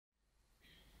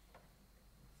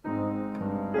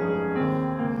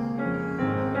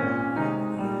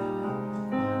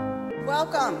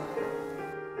Welcome.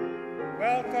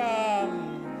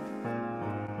 Welcome.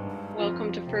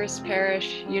 Welcome to First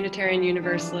Parish, Unitarian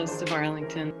Universalists of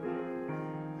Arlington.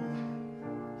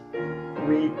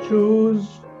 We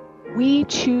choose. We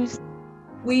choose.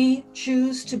 We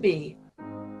choose to be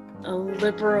a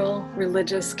liberal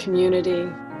religious community.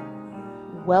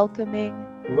 Welcoming.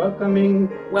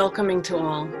 Welcoming to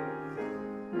all.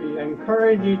 We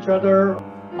encourage each other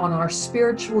on our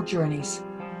spiritual journeys.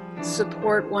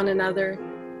 Support one another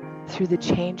through the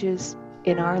changes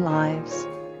in our lives.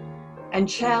 And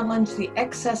challenge the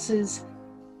excesses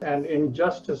and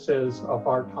injustices of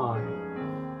our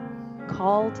time.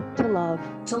 Called to love.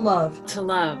 To love. To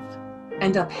love.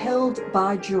 And upheld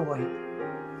by joy.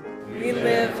 We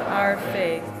live our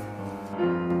faith.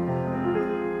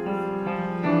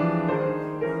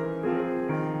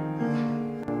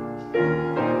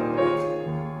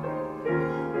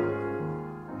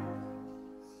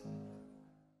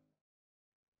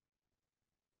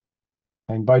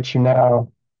 I invite you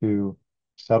now to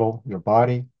settle your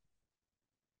body,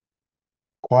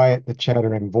 quiet the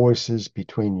chattering voices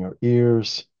between your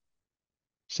ears,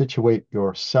 situate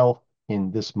yourself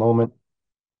in this moment,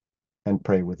 and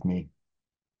pray with me.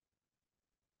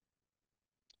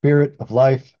 Spirit of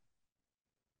life,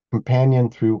 companion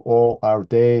through all our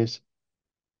days,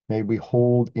 may we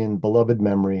hold in beloved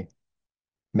memory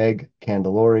Meg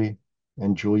Candelori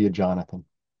and Julia Jonathan.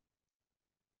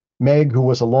 Meg, who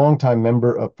was a longtime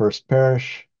member of First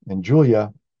Parish, and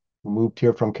Julia, who moved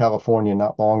here from California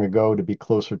not long ago to be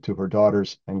closer to her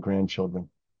daughters and grandchildren.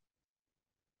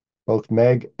 Both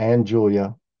Meg and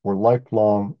Julia were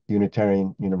lifelong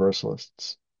Unitarian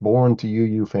Universalists, born to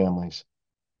UU families,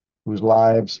 whose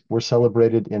lives were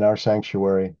celebrated in our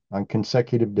sanctuary on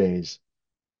consecutive days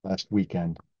last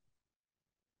weekend.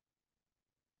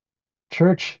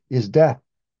 Church is death,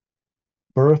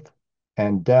 birth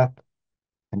and death,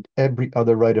 and every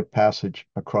other rite of passage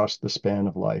across the span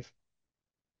of life.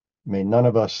 May none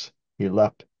of us be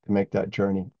left to make that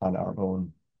journey on our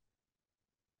own.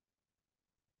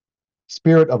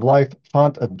 Spirit of life,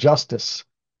 font of justice,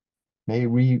 may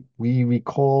we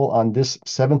recall on this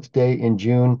 7th day in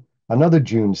June, another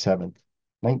June 7th,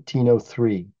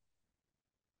 1903,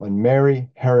 when Mary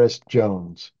Harris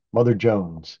Jones, Mother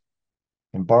Jones,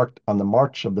 embarked on the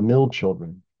March of the Mill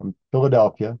Children from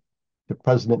Philadelphia to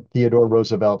President Theodore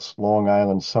Roosevelt's Long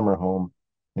Island summer home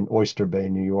in Oyster Bay,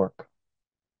 New York,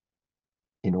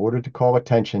 in order to call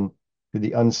attention to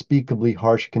the unspeakably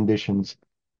harsh conditions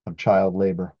of child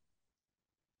labor.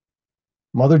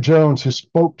 Mother Jones, who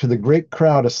spoke to the great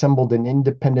crowd assembled in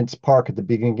Independence Park at the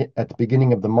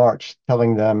beginning of the march,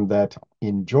 telling them that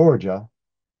in Georgia,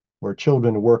 where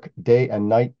children work day and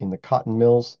night in the cotton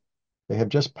mills, they have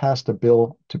just passed a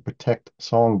bill to protect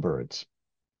songbirds.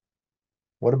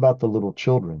 What about the little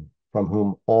children from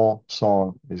whom all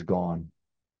song is gone?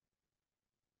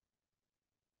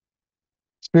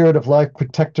 Spirit of life,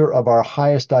 protector of our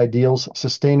highest ideals,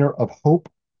 sustainer of hope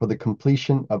for the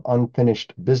completion of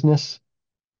unfinished business,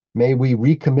 may we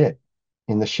recommit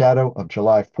in the shadow of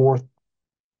July 4th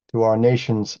to our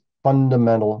nation's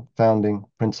fundamental founding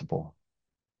principle,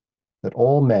 that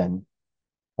all men,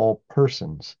 all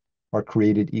persons are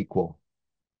created equal,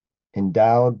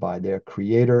 endowed by their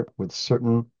Creator with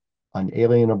certain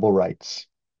unalienable rights,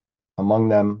 among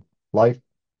them life,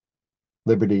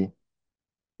 liberty,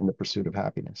 and the pursuit of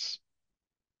happiness.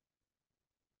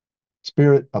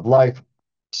 Spirit of life,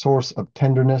 source of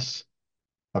tenderness,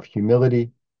 of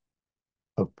humility,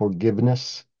 of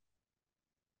forgiveness,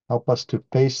 help us to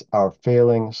face our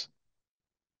failings,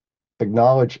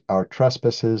 acknowledge our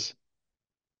trespasses,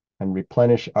 and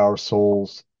replenish our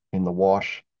souls in the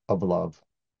wash of love.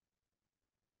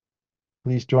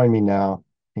 Please join me now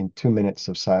in 2 minutes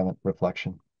of silent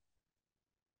reflection.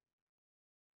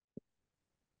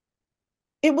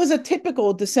 It was a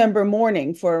typical December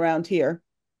morning for around here.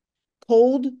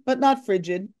 Cold, but not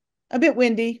frigid, a bit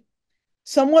windy,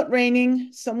 somewhat raining,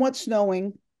 somewhat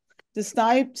snowing.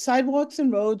 The sidewalks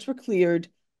and roads were cleared,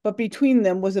 but between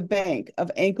them was a bank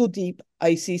of ankle-deep,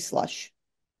 icy slush.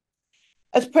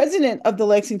 As president of the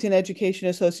Lexington Education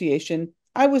Association,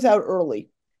 I was out early,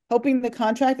 helping the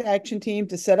contract action team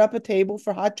to set up a table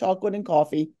for hot chocolate and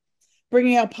coffee,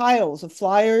 bringing out piles of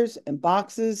flyers and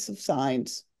boxes of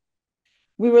signs.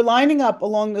 We were lining up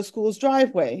along the school's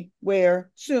driveway,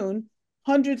 where, soon,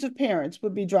 hundreds of parents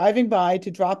would be driving by to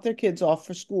drop their kids off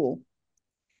for school.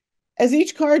 As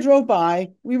each car drove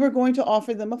by, we were going to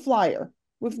offer them a flyer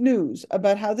with news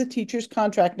about how the teachers'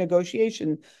 contract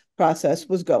negotiation process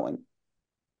was going.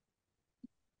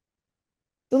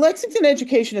 The Lexington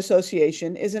Education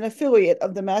Association is an affiliate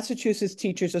of the Massachusetts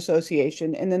Teachers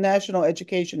Association and the National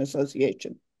Education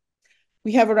Association.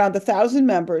 We have around 1,000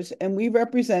 members, and we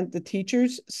represent the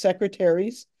teachers,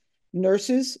 secretaries,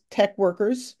 nurses, tech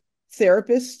workers,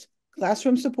 therapists,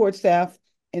 classroom support staff,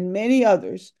 and many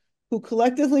others who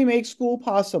collectively make school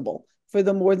possible for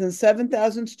the more than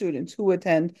 7,000 students who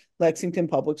attend Lexington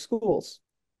Public Schools.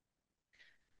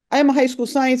 I am a high school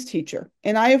science teacher,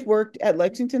 and I have worked at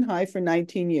Lexington High for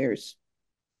 19 years.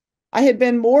 I had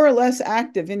been more or less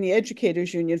active in the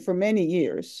Educators Union for many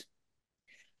years.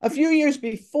 A few years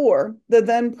before, the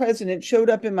then president showed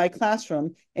up in my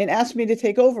classroom and asked me to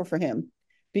take over for him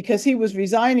because he was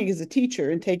resigning as a teacher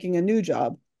and taking a new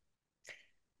job.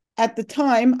 At the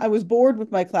time, I was bored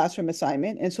with my classroom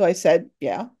assignment, and so I said,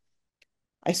 yeah.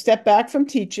 I stepped back from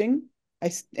teaching,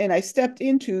 and I stepped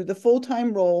into the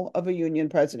full-time role of a union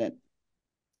president.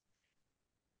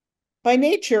 By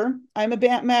nature, I'm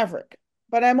a maverick,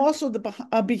 but I'm also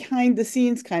a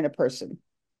behind-the-scenes kind of person.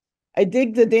 I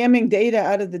dig the damning data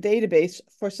out of the database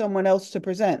for someone else to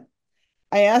present.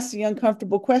 I ask the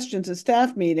uncomfortable questions at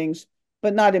staff meetings,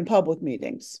 but not in public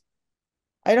meetings.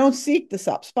 I don't seek the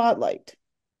spotlight.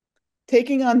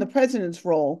 Taking on the president's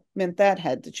role meant that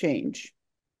had to change.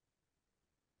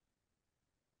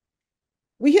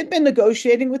 We had been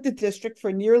negotiating with the district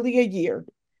for nearly a year,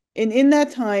 and in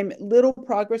that time, little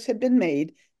progress had been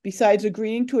made besides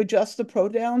agreeing to adjust the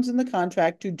pronouns in the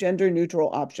contract to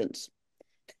gender-neutral options.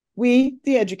 We,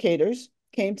 the educators,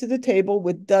 came to the table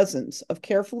with dozens of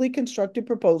carefully constructed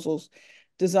proposals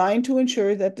designed to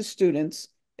ensure that the students,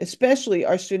 especially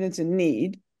our students in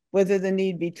need, whether the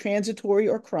need be transitory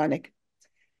or chronic,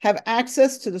 have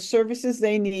access to the services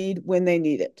they need when they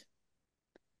need it.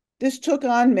 This took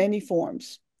on many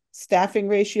forms: staffing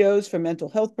ratios for mental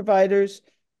health providers,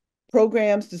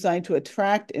 programs designed to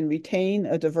attract and retain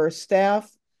a diverse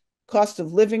staff, cost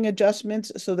of living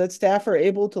adjustments so that staff are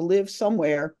able to live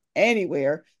somewhere,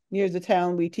 anywhere, near the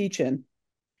town we teach in.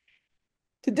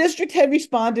 The district had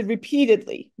responded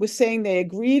repeatedly with saying they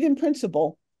agreed in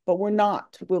principle, but were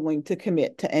not willing to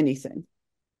commit to anything.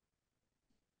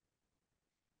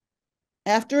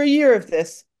 After a year of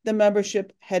this, the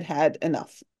membership had had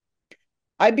enough.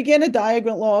 I began a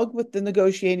dialogue with the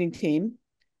negotiating team,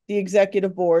 the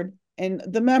executive board, and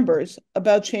the members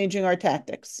about changing our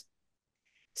tactics.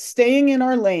 Staying in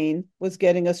our lane was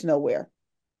getting us nowhere.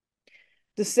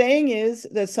 The saying is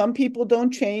that some people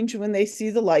don't change when they see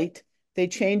the light, they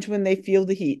change when they feel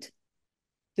the heat.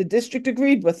 The district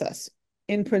agreed with us,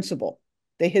 in principle.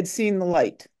 They had seen the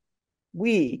light.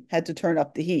 We had to turn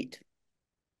up the heat.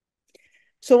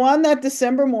 So on that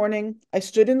December morning, I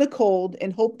stood in the cold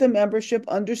and hoped the membership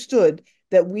understood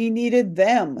that we needed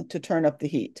them to turn up the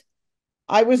heat.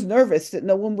 I was nervous that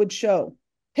no one would show,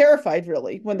 terrified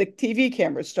really, when the TV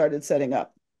cameras started setting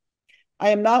up. I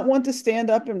am not one to stand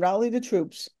up and rally the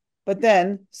troops, but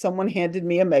then someone handed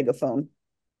me a megaphone.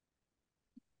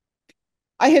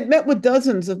 I had met with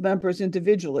dozens of members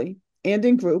individually and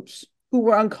in groups who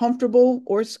were uncomfortable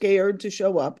or scared to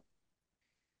show up.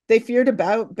 They feared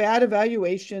about bad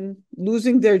evaluation,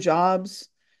 losing their jobs,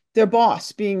 their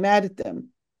boss being mad at them,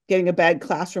 getting a bad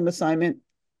classroom assignment,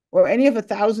 or any of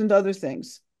 1,000 other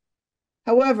things.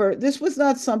 However, this was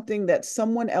not something that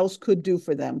someone else could do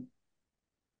for them.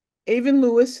 Avon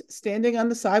Lewis, standing on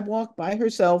the sidewalk by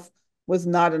herself, was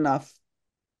not enough.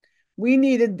 We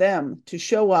needed them to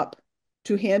show up,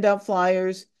 to hand out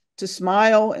flyers, to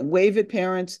smile and wave at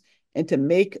parents, and to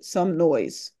make some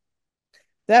noise.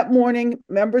 That morning,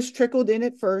 members trickled in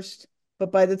at first,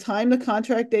 but by the time the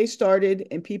contract day started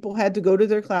and people had to go to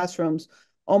their classrooms,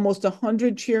 almost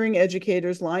 100 cheering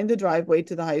educators lined the driveway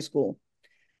to the high school.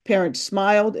 Parents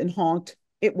smiled and honked.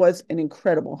 It was an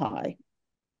incredible high.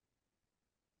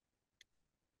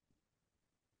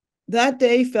 That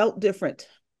day felt different.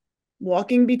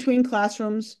 Walking between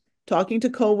classrooms, talking to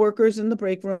coworkers in the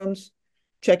break rooms,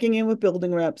 checking in with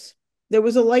building reps, there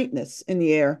was a lightness in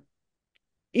the air.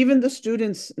 Even the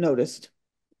students noticed.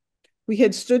 We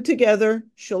had stood together,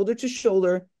 shoulder to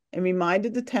shoulder, and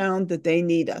reminded the town that they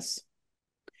need us.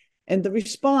 And the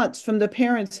response from the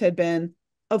parents had been,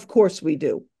 "Of course we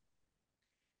do."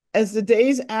 As the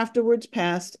days afterwards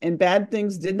passed and bad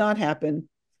things did not happen,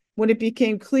 when it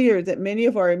became clear that many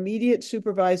of our immediate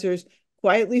supervisors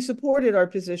quietly supported our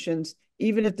positions,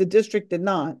 even if the district did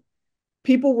not,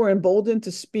 people were emboldened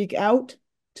to speak out,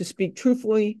 to speak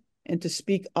truthfully, and to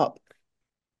speak up.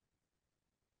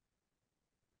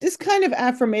 This kind of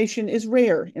affirmation is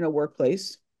rare in a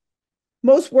workplace.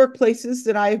 Most workplaces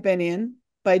that I have been in,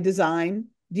 by design,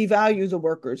 devalue the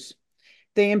workers.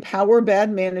 They empower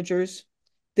bad managers.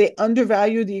 They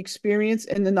undervalue the experience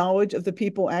and the knowledge of the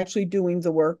people actually doing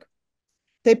the work.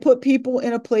 They put people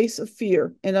in a place of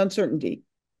fear and uncertainty.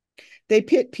 They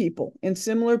pit people in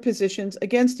similar positions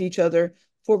against each other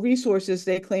for resources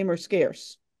they claim are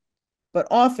scarce. But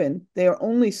often they are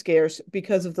only scarce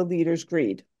because of the leader's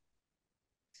greed.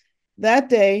 That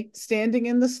day, standing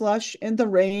in the slush and the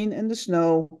rain and the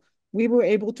snow, we were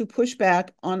able to push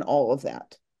back on all of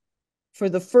that. For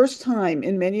the first time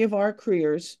in many of our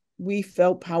careers, we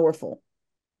felt powerful.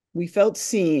 We felt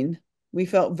seen. We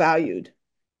felt valued.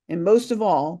 And most of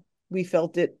all, we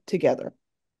felt it together.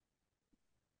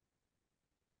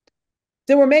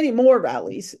 There were many more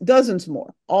rallies, dozens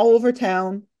more, all over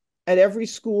town, at every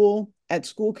school, at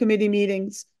school committee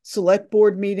meetings, select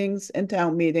board meetings, and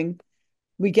town meeting.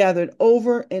 We gathered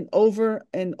over and over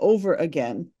and over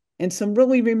again, and some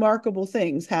really remarkable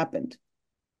things happened.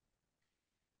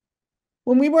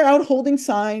 When we were out holding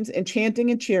signs and chanting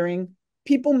and cheering,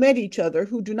 people met each other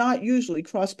who do not usually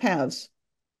cross paths.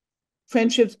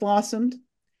 Friendships blossomed.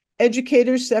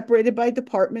 Educators separated by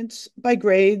departments, by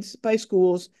grades, by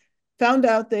schools, found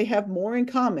out they have more in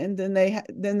common than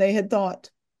they had thought.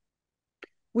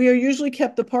 We are usually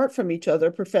kept apart from each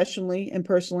other professionally and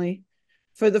personally.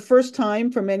 For the first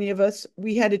time, for many of us,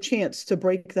 we had a chance to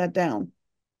break that down.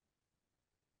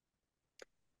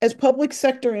 As public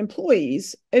sector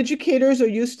employees, educators are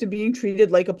used to being treated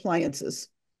like appliances,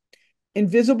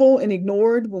 invisible and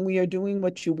ignored when we are doing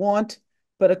what you want,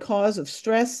 but a cause of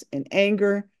stress and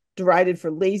anger, derided for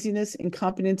laziness,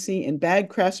 incompetency, and bad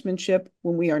craftsmanship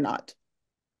when we are not.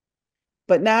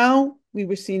 But now we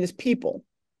were seen as people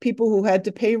who had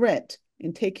to pay rent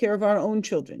and take care of our own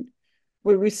children.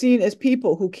 We were seen as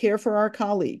people who care for our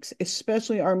colleagues,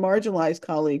 especially our marginalized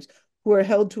colleagues who are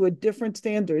held to a different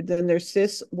standard than their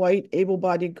cis, white,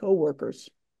 able-bodied coworkers.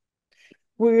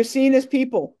 We were seen as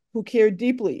people who cared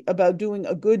deeply about doing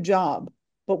a good job,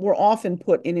 but were often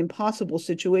put in impossible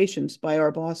situations by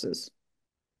our bosses.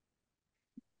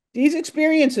 These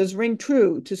experiences ring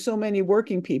true to so many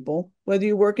working people, whether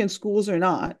you work in schools or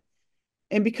not.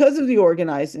 And because of the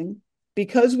organizing,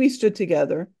 because we stood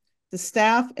together, the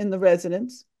staff and the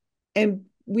residents, and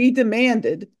we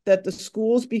demanded that the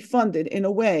schools be funded in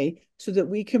a way so that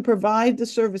we can provide the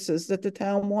services that the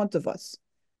town wants of us.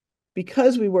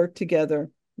 Because we worked together,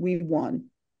 we won.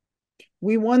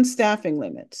 We won staffing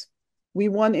limits. We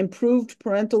won improved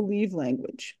parental leave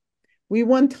language. We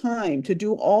won time to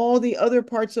do all the other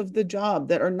parts of the job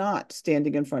that are not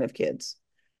standing in front of kids.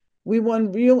 We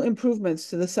won real improvements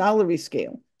to the salary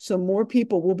scale, so more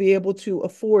people will be able to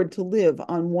afford to live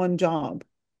on one job.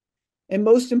 And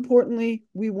most importantly,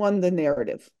 we won the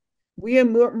narrative. We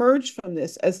emerged from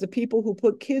this as the people who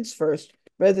put kids first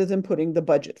rather than putting the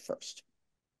budget first.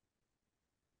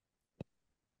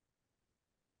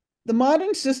 The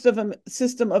modern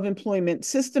system of employment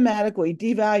systematically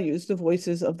devalues the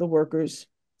voices of the workers.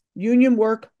 Union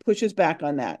work pushes back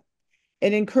on that.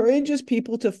 It encourages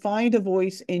people to find a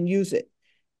voice and use it.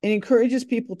 It encourages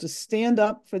people to stand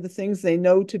up for the things they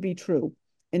know to be true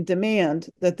and demand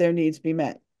that their needs be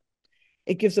met.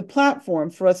 It gives a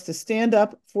platform for us to stand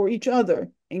up for each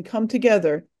other and come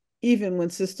together even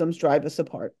when systems drive us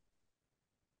apart.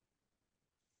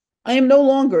 I am no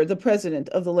longer the president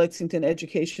of the Lexington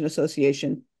Education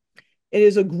Association. It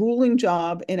is a grueling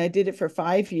job, and I did it for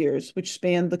 5 years, which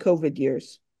spanned the COVID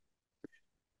years.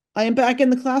 I am back in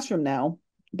the classroom now,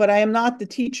 but I am not the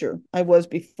teacher I was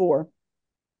before.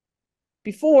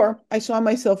 Before, I saw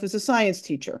myself as a science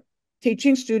teacher,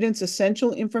 teaching students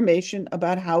essential information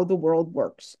about how the world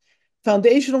works,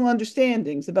 foundational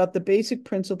understandings about the basic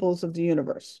principles of the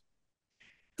universe.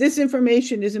 This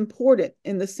information is important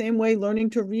in the same way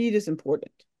learning to read is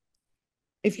important.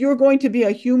 If you're going to be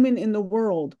a human in the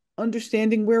world,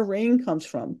 understanding where rain comes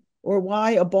from or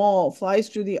why a ball flies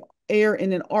through the air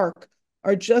in an arc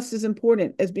are just as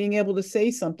important as being able to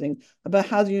say something about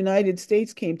how the United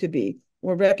States came to be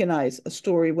or recognize a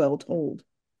story well told.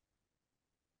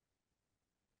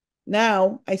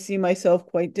 Now I see myself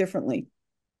quite differently.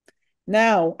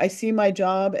 Now I see my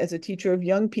job as a teacher of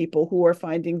young people who are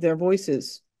finding their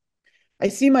voices. I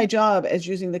see my job as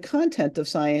using the content of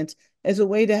science as a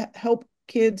way to help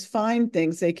kids find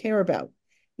things they care about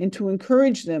and to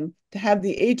encourage them to have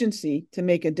the agency to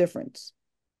make a difference.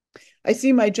 I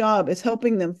see my job as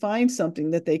helping them find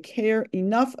something that they care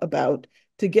enough about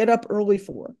to get up early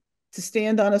for, to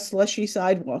stand on a slushy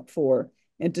sidewalk for,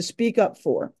 and to speak up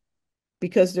for,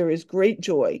 because there is great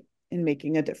joy in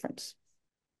making a difference.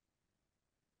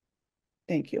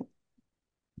 Thank you.